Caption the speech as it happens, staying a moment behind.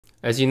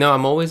As you know,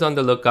 I'm always on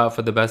the lookout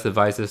for the best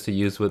devices to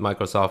use with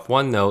Microsoft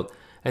OneNote,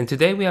 and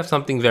today we have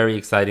something very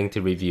exciting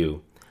to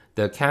review,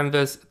 the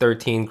Kamvas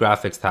 13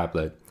 graphics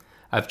tablet.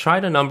 I've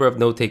tried a number of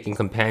note-taking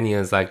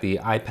companions like the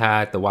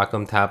iPad, the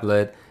Wacom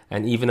Tablet,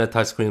 and even a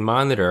touchscreen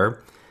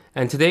monitor,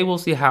 and today we'll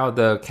see how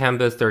the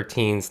Kamvas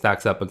 13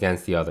 stacks up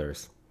against the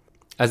others.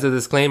 As a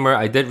disclaimer,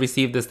 I did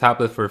receive this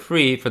tablet for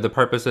free for the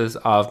purposes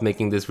of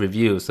making this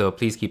review, so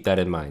please keep that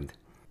in mind.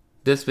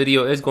 This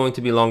video is going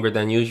to be longer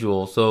than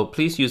usual, so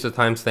please use the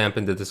timestamp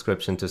in the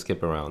description to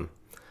skip around.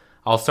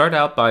 I'll start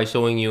out by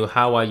showing you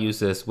how I use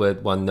this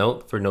with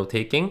OneNote for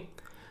note-taking.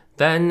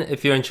 Then,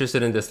 if you're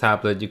interested in this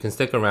tablet, you can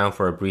stick around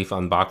for a brief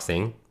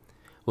unboxing.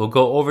 We'll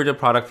go over the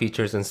product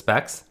features and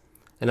specs,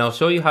 and I'll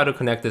show you how to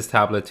connect this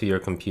tablet to your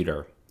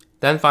computer.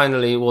 Then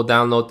finally, we'll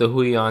download the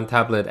Wacom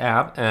Tablet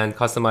app and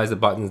customize the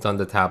buttons on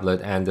the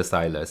tablet and the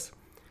stylus.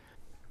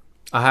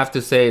 I have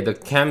to say, the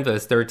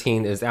Kamvas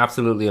 13 is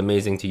absolutely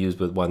amazing to use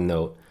with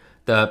OneNote.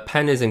 The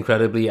pen is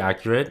incredibly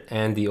accurate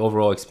and the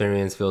overall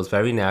experience feels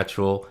very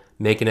natural,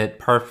 making it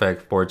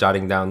perfect for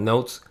jotting down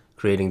notes,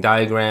 creating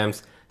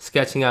diagrams,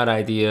 sketching out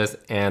ideas,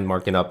 and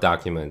marking up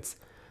documents.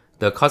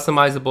 The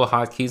customizable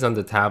hotkeys on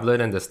the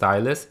tablet and the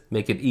stylus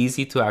make it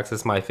easy to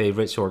access my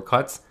favorite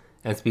shortcuts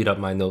and speed up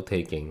my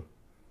note-taking.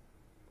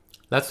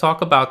 Let's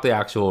talk about the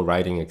actual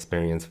writing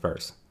experience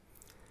first.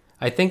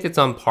 I think it's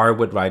on par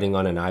with writing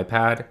on an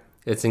iPad.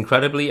 It's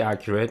incredibly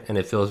accurate and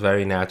it feels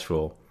very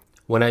natural.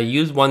 When I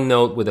use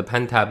OneNote with a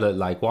pen tablet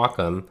like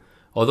Wacom,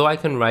 although I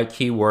can write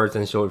keywords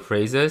and short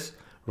phrases,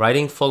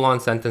 writing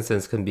full-on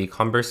sentences can be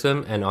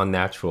cumbersome and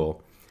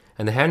unnatural,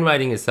 and the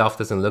handwriting itself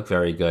doesn't look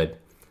very good.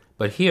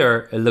 But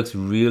here, it looks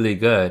really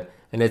good,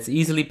 and it's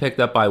easily picked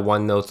up by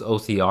OneNote's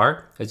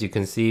OCR, as you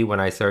can see when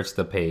I search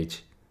the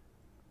page.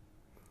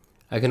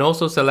 I can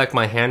also select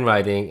my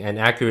handwriting and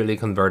accurately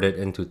convert it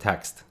into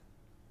text.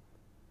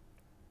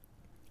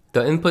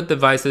 The input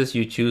devices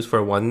you choose for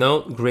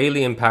OneNote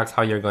greatly impacts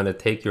how you're going to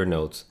take your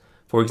notes.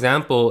 For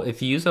example,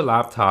 if you use a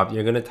laptop,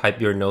 you're going to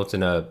type your notes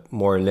in a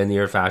more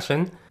linear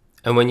fashion.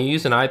 And when you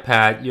use an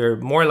iPad, you're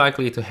more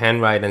likely to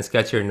handwrite and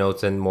sketch your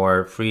notes in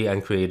more free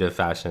and creative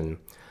fashion.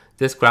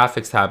 This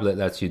graphics tablet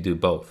lets you do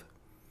both.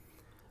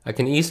 I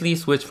can easily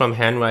switch from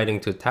handwriting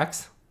to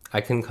text.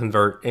 I can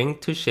convert ink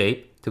to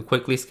shape to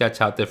quickly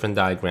sketch out different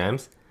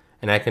diagrams,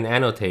 and I can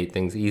annotate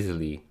things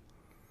easily.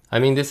 I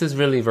mean, this is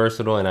really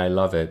versatile and I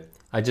love it.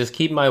 I just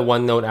keep my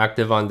OneNote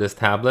active on this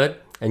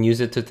tablet and use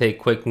it to take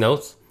quick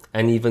notes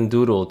and even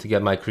doodle to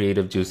get my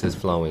creative juices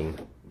flowing.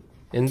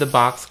 In the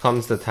box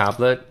comes the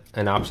tablet,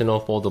 an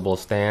optional foldable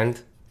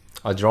stand,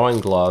 a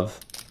drawing glove,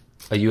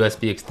 a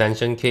USB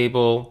extension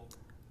cable,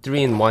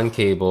 3-in-1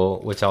 cable,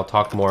 which I'll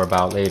talk more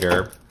about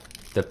later,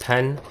 the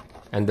pen,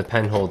 and the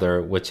pen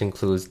holder, which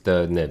includes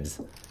the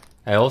nibs.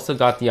 I also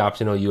got the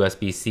optional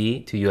USB-C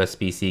to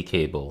USB-C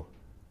cable.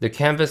 The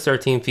Kamvas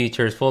 13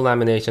 features full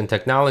lamination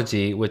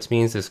technology, which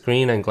means the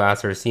screen and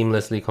glass are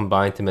seamlessly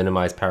combined to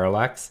minimize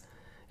parallax,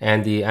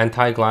 and the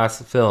anti-glass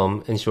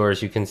film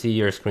ensures you can see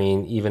your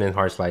screen even in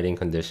harsh lighting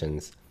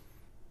conditions.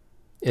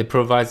 It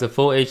provides a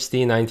full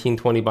HD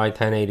 1920 by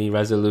 1080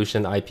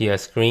 resolution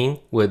IPS screen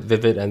with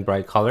vivid and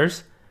bright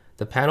colors.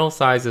 The panel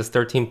size is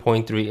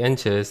 13.3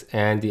 inches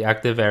and the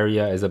active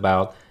area is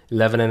about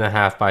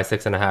 11.5 by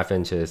 6.5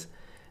 inches.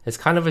 It's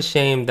kind of a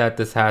shame that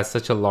this has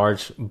such a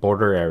large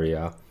border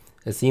area.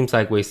 It seems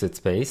like wasted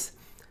space.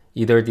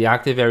 Either the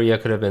active area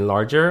could have been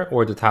larger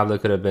or the tablet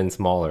could have been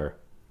smaller.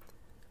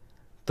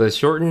 The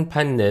shortened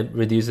pen nib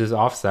reduces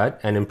offset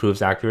and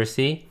improves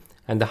accuracy,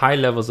 and the high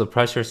levels of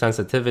pressure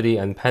sensitivity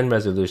and pen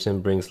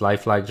resolution brings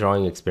lifelike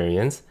drawing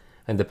experience,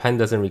 and the pen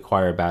doesn't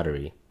require a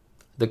battery.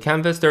 The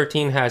Kamvas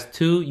 13 has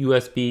two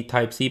USB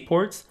Type-C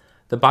ports.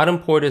 The bottom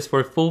port is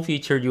for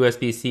full-featured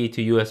USB-C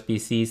to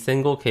USB-C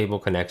single cable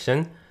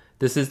connection.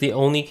 This is the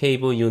only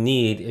cable you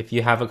need if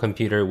you have a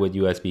computer with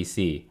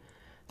USB-C.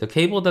 The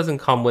cable doesn't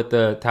come with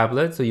the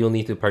tablet, so you'll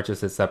need to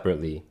purchase it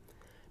separately.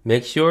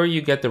 Make sure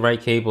you get the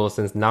right cable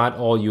since not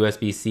all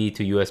USB-C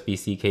to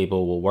USB-C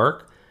cable will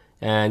work,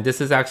 and this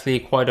is actually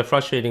quite a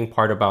frustrating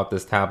part about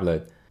this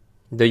tablet.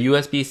 The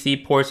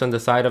USB-C ports on the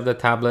side of the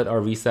tablet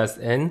are recessed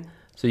in,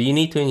 so you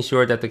need to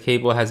ensure that the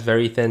cable has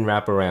very thin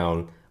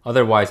wraparound,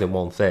 otherwise it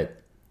won't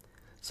fit.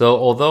 So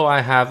although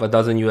I have a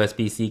dozen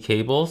USB-C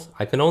cables,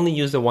 I can only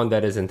use the one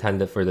that is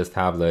intended for this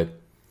tablet.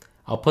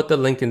 I'll put the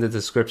link in the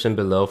description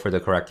below for the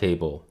correct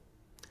cable.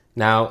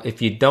 Now,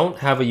 if you don't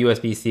have a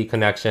USB-C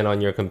connection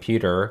on your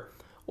computer,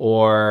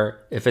 or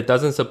if it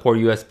doesn't support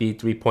USB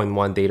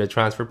 3.1 data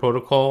transfer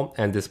protocol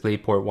and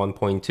DisplayPort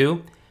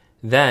 1.2,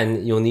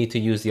 then you'll need to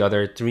use the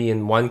other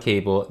 3-in-1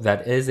 cable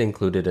that is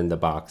included in the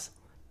box.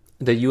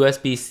 The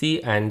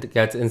USB-C end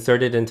gets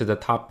inserted into the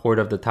top port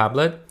of the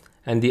tablet,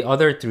 and the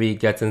other 3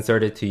 gets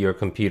inserted to your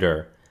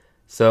computer.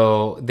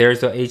 So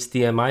there's a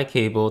HDMI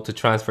cable to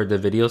transfer the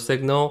video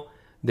signal,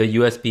 the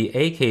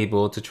USB-A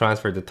cable to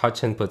transfer the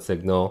touch input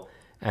signal,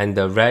 and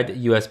the red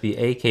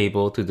USB-A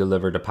cable to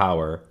deliver the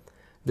power.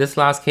 This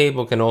last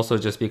cable can also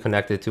just be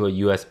connected to a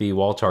USB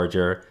wall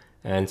charger,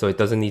 and so it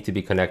doesn't need to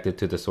be connected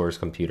to the source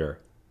computer.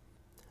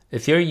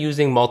 If you're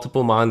using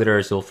multiple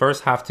monitors, you'll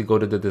first have to go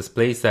to the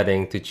display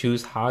setting to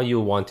choose how you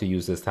want to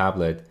use this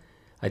tablet.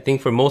 I think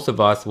for most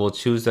of us, we'll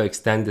choose the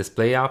extend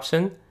display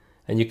option,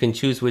 and you can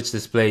choose which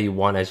display you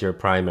want as your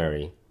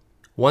primary.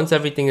 Once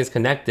everything is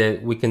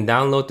connected, we can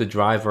download the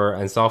driver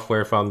and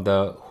software from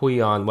the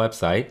Huion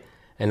website,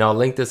 and I'll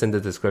link this in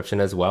the description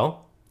as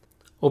well.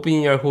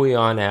 Open your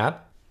Huion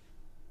app,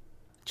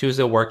 choose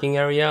the working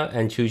area,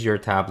 and choose your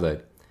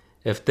tablet.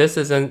 If this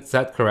isn't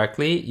set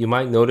correctly, you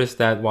might notice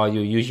that while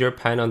you use your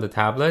pen on the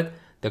tablet,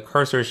 the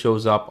cursor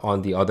shows up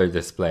on the other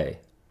display.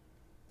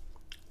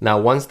 Now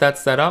once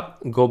that's set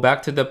up, go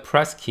back to the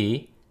press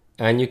key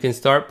and you can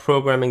start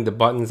programming the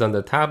buttons on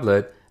the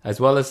tablet as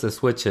well as the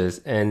switches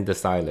and the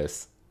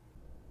stylus.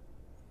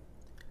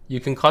 You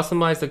can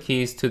customize the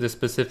keys to the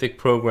specific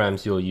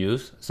programs you'll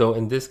use. So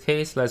in this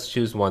case, let's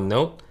choose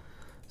OneNote.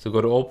 So go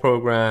to All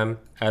Program,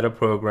 Add a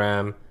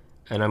Program,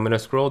 and I'm going to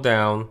scroll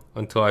down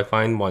until I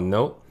find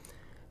OneNote.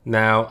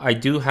 Now, I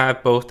do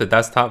have both the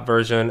desktop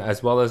version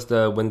as well as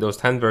the Windows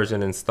 10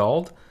 version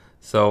installed,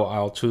 so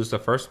I'll choose the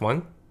first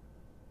one.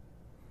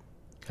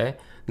 Okay.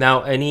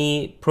 Now,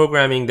 any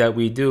programming that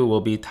we do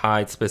will be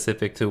tied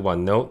specific to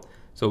OneNote,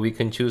 so we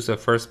can choose the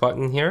first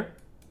button here.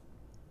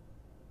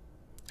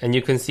 And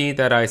you can see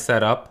that I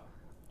set up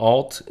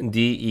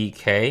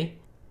Alt-D-E-K.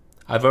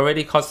 I've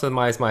already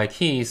customized my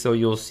keys, so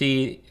you'll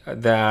see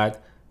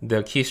that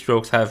the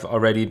keystrokes have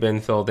already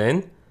been filled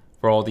in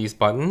for all these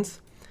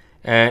buttons.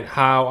 And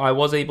how I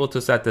was able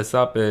to set this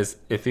up is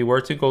if we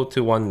were to go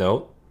to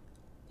OneNote,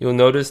 you'll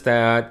notice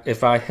that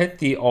if I hit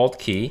the Alt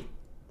key,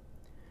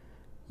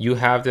 you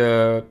have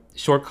the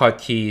shortcut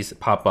keys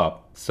pop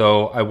up.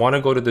 So I want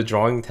to go to the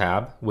Drawing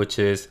tab, which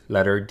is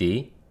letter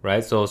D,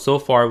 right? So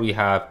far we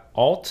have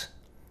Alt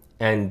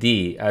and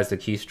D as the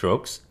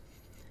keystrokes.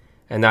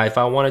 And now if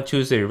I want to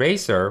choose the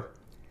eraser,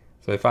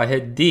 so if I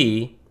hit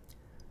D,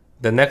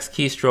 the next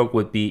keystroke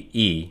would be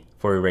E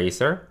for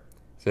eraser.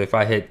 So if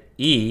I hit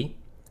E,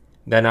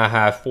 then I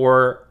have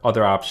 4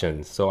 other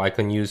options. So I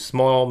can use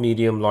small,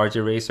 medium, large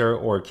eraser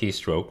or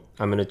keystroke.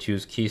 I'm going to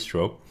choose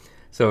keystroke.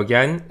 So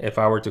again, if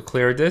I were to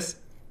clear this,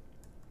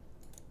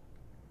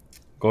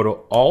 go to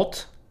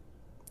Alt,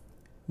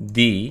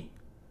 D,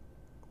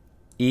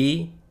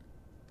 E,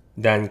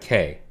 then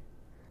K.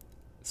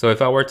 So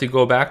if I were to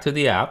go back to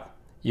the app,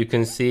 you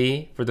can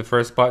see for the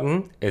first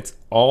button, it's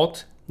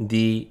Alt,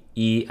 D,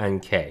 E,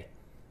 and K.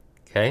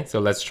 Okay, so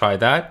let's try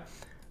that.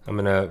 I'm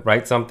going to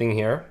write something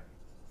here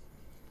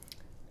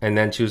and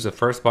then choose the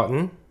first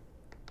button.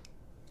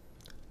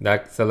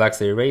 That selects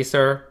the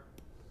eraser.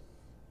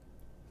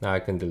 Now I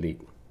can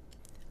delete.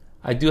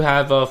 I do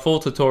have a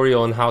full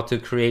tutorial on how to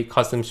create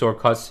custom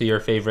shortcuts to your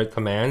favorite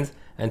commands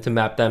and to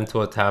map them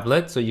to a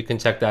tablet, so you can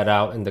check that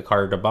out in the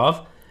card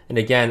above. And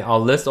again,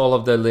 I'll list all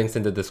of the links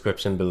in the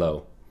description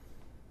below.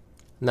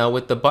 Now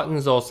with the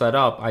buttons all set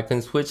up, I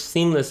can switch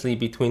seamlessly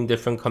between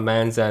different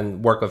commands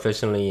and work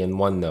efficiently in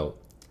OneNote.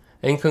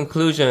 In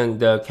conclusion,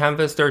 the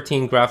Kamvas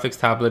 13 graphics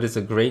tablet is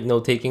a great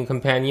note-taking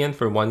companion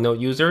for OneNote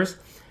users.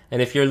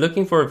 And if you're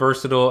looking for a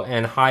versatile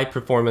and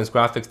high-performance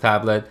graphics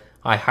tablet,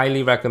 I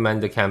highly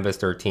recommend the Kamvas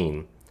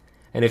 13.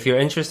 And if you're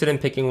interested in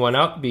picking one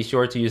up, be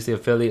sure to use the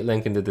affiliate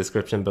link in the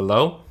description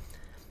below.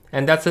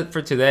 And that's it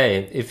for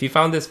today. If you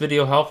found this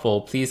video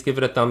helpful, please give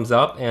it a thumbs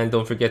up and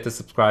don't forget to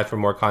subscribe for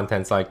more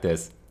contents like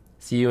this.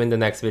 See you in the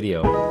next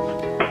video.